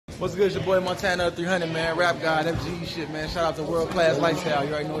What's good? It's your boy Montana 300, man. Rap God, FG shit, man. Shout out to World Class Lifestyle. You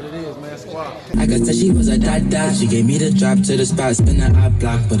already know what it is, man. Squad. I got that she was a dot. She gave me the drop to the spot, spin the eye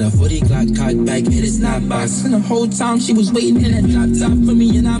block. But a 40 clock cock back, hit his snap box. And the whole time she was waiting in that drop top for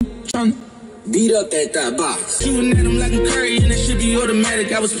me, and I'm trying to beat up that box. Shooting at him like a curry, and that shit be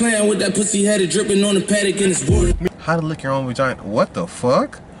automatic. I was playing with that pussy, had it dripping on the paddock in his water. How to lick your own vagina? What the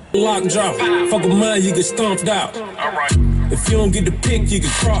fuck? Lock drop, fuck a mud, you get stomped out. Alright. If you don't get the pick, you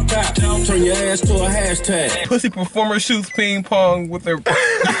get cropped out. Turn your ass to a hashtag. Pussy performer shoots ping pong with her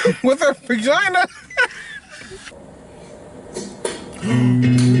with her vagina.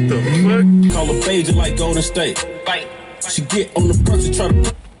 The fuck? Call a beige like Golden State. She get on the perch and try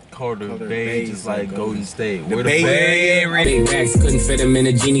to call the beige just like Golden State. Where the beige? Big racks couldn't fit him in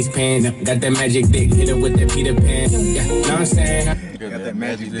a genie's pants. Got that magic dick, hit it with that Peter Pan. Yeah, know what I'm saying? Got that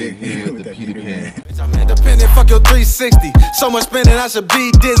magic dick, hit it with the Peter Pan. I'm independent, fuck your 360. So much spending, I should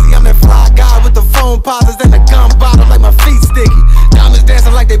be dizzy. I'm that fly guy with the phone pauses and the gum bottle like my feet sticky. Diamonds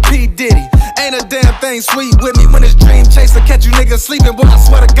dancing like they P. Diddy. Ain't a damn thing sweet with me when it's dream chaser. Catch you niggas sleeping, boy, I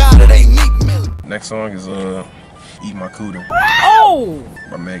swear to God, it ain't Meek Mill. Next song is Eat My Cooter. Oh!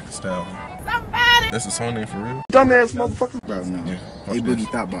 By Meek the Style. Somebody! That's the song name for real? Dumbass motherfucker. Bro, no. Yeah. Hey, Boogie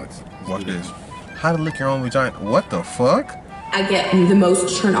Thot box. Watch this. How to lick your own vagina? What the fuck? I get the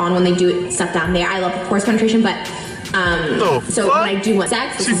most turned on when they do it stuff down there. I love the force penetration, but so when I do want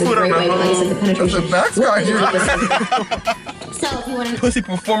sex, this is a great way. But like I said, the penetration. That's a So if you want to pussy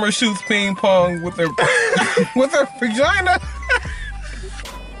performer shoots ping pong with her with her vagina.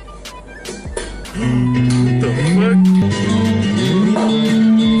 The fuck?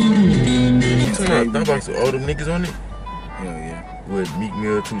 You talking about that box with all them niggas on it? Hell yeah. With Meek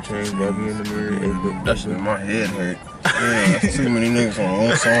Mill, 2 Chainz, YBN Nahmir, That shit, my head hurt. Yeah, that's too many niggas on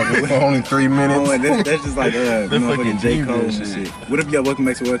one song for only 3 minutes. Oh, that's just like fucking J. Cole and shit. What up, y'all? Welcome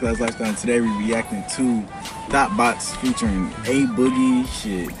back to World Class Lifestyle. And today we reacting to Thot box featuring A Boogie,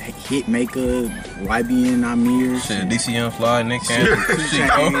 shit, Hitmaka, YBN Nahmir, Shit, DCM Fly, Nick shit,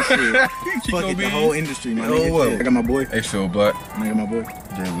 Cannon, fuck it, the whole industry, man. Oh, I got my boy. Extra Black. I got my boy. I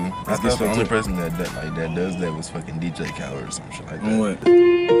thought the only person that does that was fucking DJ Khaled or some shit like that. On what?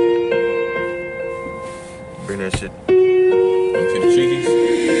 Bring that shit. Okay, the cheekies. Oh,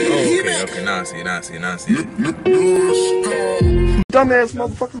 okay, now I see it. Dumbass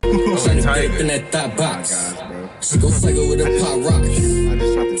motherfucker. Tyga in that Thot box. She gon' cycle with a pop rock.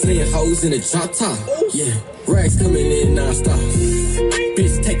 10 hoes in a drop top. Yeah, rags coming in non-stop.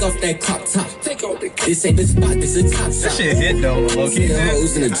 Bitch, take off that crop top. This ain't the spot, this a top shot. That shit hit though, low-key. 10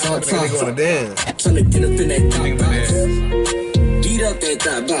 hoes in a drop top. Tryna get up in that Thot box. Beat up that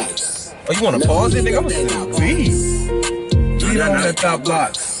Thot box. Oh, you wanna pause it, nigga? I'm gonna beat. Beat on that Thot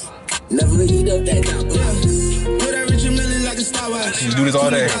box. Never eat up that Thot box. You do this all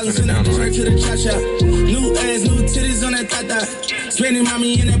day. New ass, new titties on that Thot. Spending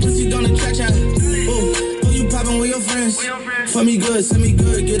mommy in that pussy on the cha-cha. Oh, you poppin' with your friends. For me good, send me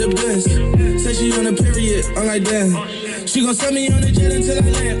good, get a bless. Say she on a period, I'm like damn. She gon' send me on the jet until I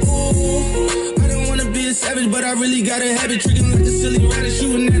land. Ooh, I don't wanna be a savage, but I really got a habit. Tricking like a silly rabbit,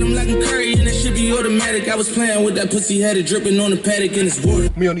 shooting at him like a curry, and that shit be automatic. I was playing with that pussy, had it dripping on the paddock in his water.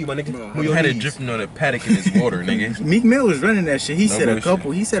 Me on need my nigga. We had it dripping on the paddock in his water, nigga. Meek Mill was running that shit. He said a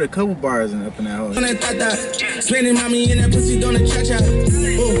couple bars up in that hole. Spanish mommy in that pussy doing a cha-cha.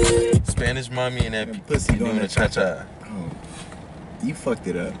 Spanish mommy and that pussy doing a cha-cha. Oh, you fucked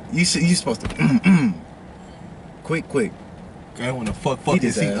it up. You supposed to quick. I wanna fuck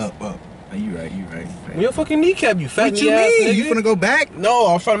this seat up. Oh, you right. We your fucking kneecap, you fat What you mean? You finna go back? No,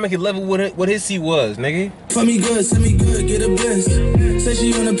 I was trying to make it level with what his seat was, nigga. For me good, send me good, get a bless. Say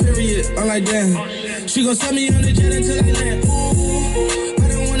she on a period, I'm like damn. She gon' send me on the jet until I land. Ooh, I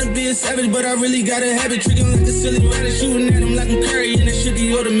don't wanna be a savage, but I really got a habit. Tricking like a silly rabbit, shooting at him like a curry, and that shit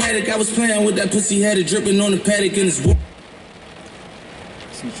be automatic. I was playing with that pussy, had it dripping on the paddock in his water.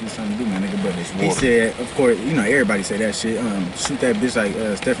 See what you was trying to do, my nigga, but he said, of course, you know, everybody say that shit. Shoot that bitch like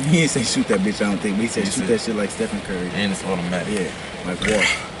Stephen. He didn't say shoot that bitch, I don't think, but he said shoot that shit like Stephen Curry. And it's automatic. Yeah, like what?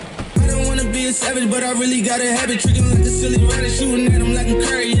 I don't wanna be a savage, but I really got a habit. Tricking like a silly rabbit, shooting at him like a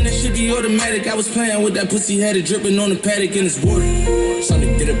curry, and that shit be automatic. I was playing with that pussy, had it dripping on the paddock in his water.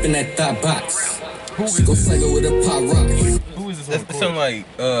 Tryna get up in that Thot box. She gon' cycle with a pop rock. Who is this? That sound like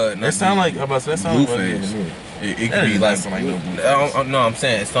that sound like how about that sound like it could be like no no, I'm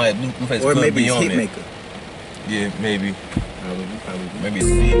saying it's like Blueface or could maybe be on it. Hitmaka. Yeah, maybe. Probably. Maybe it's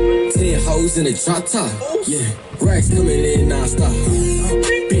me. 10 hoes in a drop top. Yeah, rags coming in non-stop.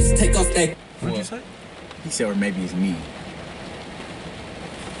 Bitch, take off that. What'd you say? He said, or maybe it's me.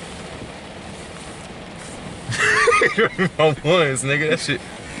 On ones, nigga. That shit.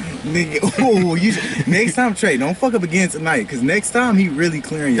 Nigga, ooh, next time, Trey, don't fuck up again tonight, cause next time he really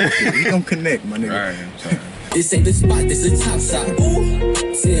clearing your shit. He gonna connect, my nigga. Alright, this ain't the spot, this is top side. Ooh,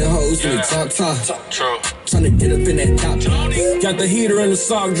 10 hoes in the top top. Tryna get up in that top. Got the heater in the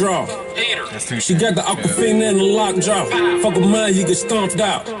sock drawer. She got the aquafina in the lock jaw. Fuck with mine, you get stomped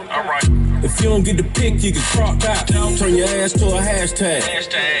out. Alright. If you don't get the pic, you get cropped out. Turn your ass to a hashtag.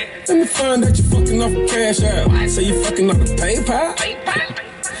 Let me find out you fucking off a cash out. Say you fucking off the PayPal.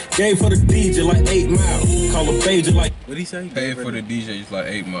 Gave for the DJ like 8 Mile. Call a pager like. What'd he say? Paid for the DJ is like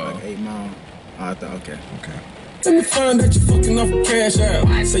 8 Mile. Like 8 Mile. Oh, I thought, okay. Let me find out you fucking off a cash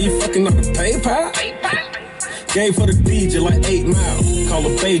out. Say you fucking off the PayPal. Gave for the DJ like 8 Mile. Call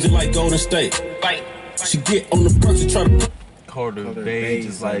a pager like Golden State. She get on the perks and try to. Call the Bay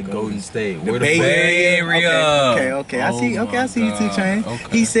just like Golden State. Where the Bay Area. Okay. I see you too, Chainz.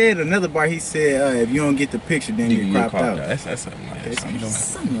 Okay. He said another bar. He said if you don't get the picture, then you get cropped out. That's something like that. You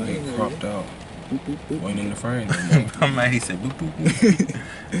don't get cropped out. Boop, boop, boop. Wasn't in the frame. I'm mad. He said boop boop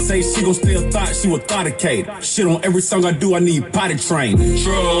boop. Say she gon' still thought she was Thoticate. Shit on every song I do, I need potty train.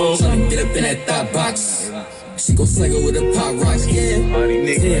 True. Tryna get up in that thought box. She gon' cycle with a pop rock.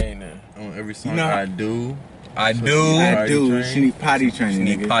 Yeah. On every song I do. I do. She need potty training.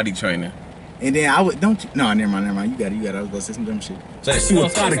 She need potty training. And then I would don't you? No, never mind. You got it. I was gonna say some dumb shit. Say she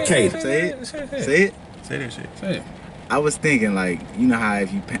was Thoticate. Say it. Say that shit. Say it. I was thinking like, you know how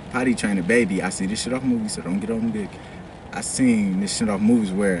if you potty train a baby, I see this shit off movies, so don't get on the dick. I seen this shit off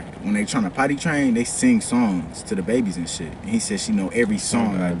movies where when they trying to potty train, they sing songs to the babies and shit. And he said she know every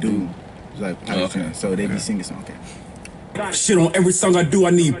song I do. It's like potty train, so they be singing song. Okay. Shit on every song I do,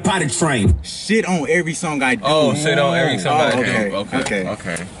 I need potty train. Shit on every song I do. Oh, shit on every song I do. Okay. All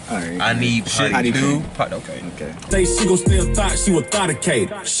right. I need potty do. Okay. Say she gon' still thought she was Thoticate.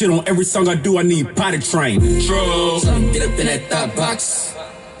 Shit on every song I do, I need potty train. True. Tryna get up in that thought box.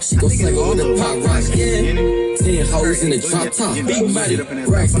 She gon' cycle with a pop rock. Yeah. 10 hoes in the drop top. Big body.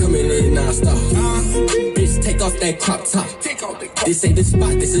 Racks coming in non-stop. Bitch, take off that crop top. This ain't the spot,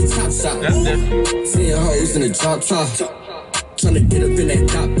 this is top shot. 10 hoes in the drop top. Tryna get up in that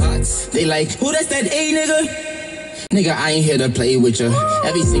top box. They like, who that's that A nigga? Nigga, I ain't here to play with ya.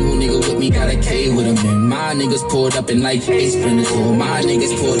 Every single nigga with me got a K with him. And my niggas pulled up in like 8 sprinters. Or my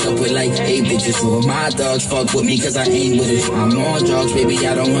niggas pulled up with like 8 bitches. Or my dogs fuck with me cause I ain't with it. I'm on drugs, baby,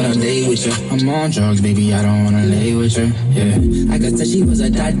 I don't wanna lay with ya. I'm on drugs, baby, I don't wanna lay with ya. Yeah, I could tell she was a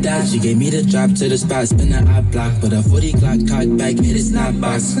dot. She gave me the drop to the spot, spin the eye block. But a 40 clock cock back, hit it snap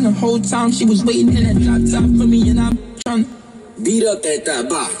box. And the whole time she was waiting in that laptop for me. And I'm trying to beat up that thot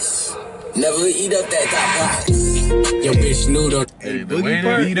box. Never eat up that thot box. Yo, bitch, noodle. Hey, Boogie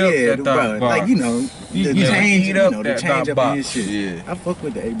part? Yeah, bro. Like, you know, the change, the change up in his shit. Yeah. I fuck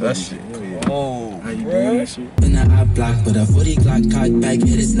with the A-Boogie shit. Hell yeah. Oh, how you doing that shit? In the eye block, but a 40 clock cock back,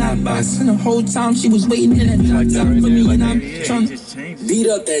 hit it snap box. And the whole time she was waiting in that laptop for me. And I'm trying to beat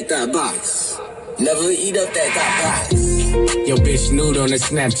up that thot box. Never eat up that thot box. Yo, bitch, nude on the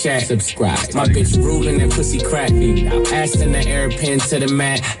Snapchat. Subscribe. My bitch ruling that pussy crack. Ass in the air, pin to the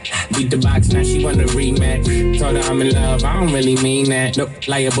mat. Beat the box, now she want a rematch. Told her I'm in love, I don't really mean that. Nope,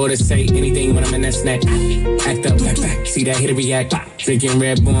 liable to say anything when I'm in that snack. Act up, back. See that hit react. Drinking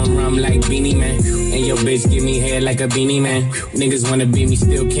Red Bull and rum like Beanie Man. And your bitch give me head like a Beanie Man. Niggas wanna beat me,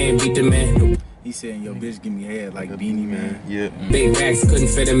 still can't beat the man. He said, yo, bitch, give me head like Beanie Man. Yeah. Big racks couldn't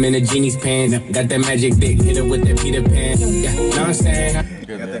fit him in a genie's pants. Got that magic dick, hit her with that Peter Pan. Yeah, know what I'm saying?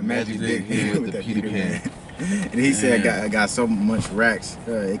 Got that magic dick, hit her with that Peter Pan. And he said, I got so much racks,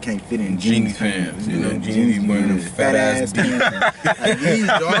 it can't fit in Genie's pants. You know, Genie's wearing them fat ass pants. Like these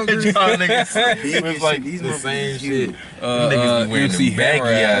joggers, y'all niggas with like these the same shit. Niggas wearing them baggy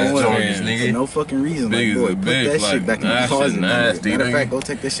ass joggers, nigga. For no fucking reason. Like, boy, put big, that shit back in the closet. Matter of fact, go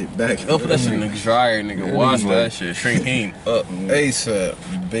take that shit back. Go put that shit in the dryer, nigga. Wash that shit. Shrink him up.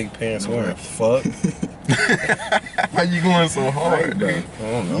 ASAP. Big pants wearing. Fuck. Why you going so hard, bro?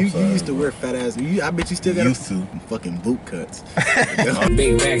 Dude? You used to wear fat ass. I bet you still got used to fucking boot cuts.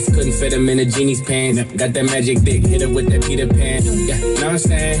 Big racks couldn't fit him in a genie's pants. Got that magic dick, hit her with that Peter Pan. Yeah, know what I'm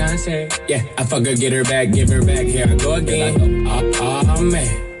saying? Yeah, I fuck her, get her back, give her back. Here I go again. Oh man.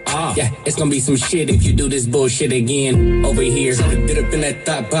 Yeah, it's gonna be some shit if you do this bullshit again over here. Tryna get up in that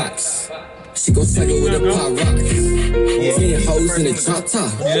thot box. She gon' cycle with a pop rock. 10 hoes in the drop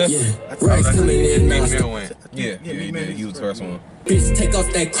top. Yeah, racks coming in non-stop. Yeah, he did. He was the first one. Bitch, take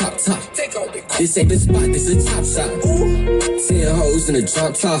off that crop top. This ain't the spot, this is top shot. 10 hoes in the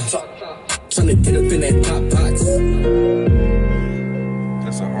drop top. Tryna get up in that thot box.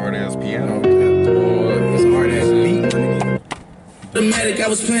 That's a hard ass piano. It's a hard ass beat. The Matic, I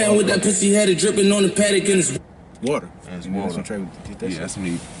was playing with that pussy, had it dripping on the paddock in his water. That's more. That's when Trey did that shit. That's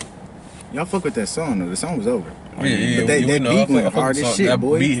me. Y'all fuck with that song though. The song was over. Yeah, but that beat went hard as shit,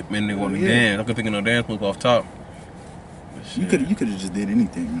 boy. That beat made nigga want to dance. I could think of no dance move off top. You could have just did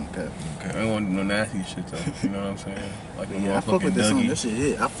anything. Okay. I don't want to do no nasty shit though. You know what I'm saying? Like I fuck with that song. That shit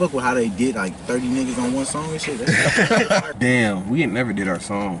hit. I fuck with how they get like 30 niggas on one song and shit. Damn, we ain't never did our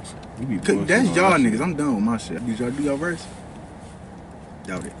songs. That's y'all niggas. I'm done with my shit. Did y'all do your verse?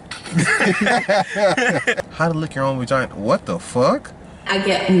 Doubt it. How to lick your own vagina? What the fuck? I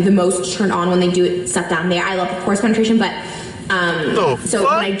get the most turned on when they do stuff down there. I love the chorus penetration, but so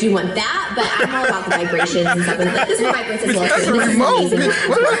when I do want that, but I'm all about the vibrations and stuff. Like, this vibrates as well. This is amazing.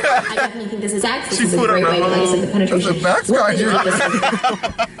 I definitely think this is sex. This is a great way, but like I said, the penetration.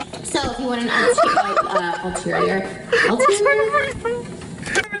 So if you want an ulterior.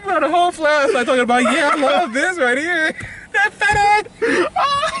 The whole flash like talking about, yeah, I love this right here. That fat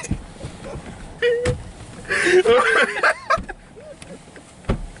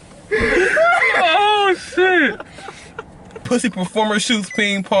oh shit! Pussy performer shoots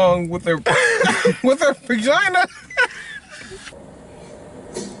ping pong with her vagina. What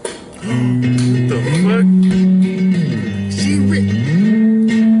the fuck? She ripped.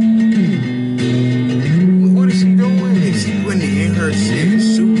 What is she doing? She went in her shit,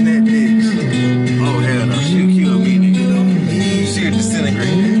 shooting that bitch. Oh hell no, she'll kill me, nigga. She'll disintegrate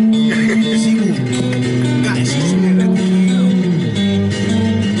that.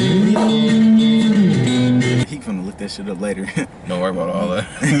 That shit up later. Don't worry about all that.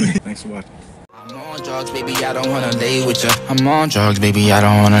 Thanks for watching. I'm on drugs, baby, I don't wanna lay with ya. I'm on drugs, baby, I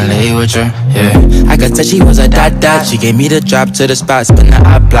don't wanna lay with ya. Yeah, I could tell she was a dot. She gave me the drop to the spot, spin the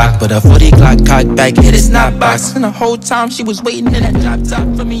eye block, but a 40 Glock cocked back, hit it snap box. And the whole time she was waiting in that drop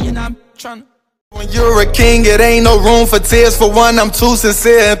top for me, and I'm trying. When you're a king, it ain't no room for tears. For one, I'm too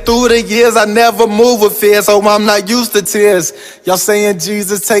sincere, and through the years I never move with fear, so I'm not used to tears. Y'all saying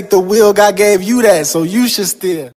Jesus take the wheel, God gave you that, so you should steer.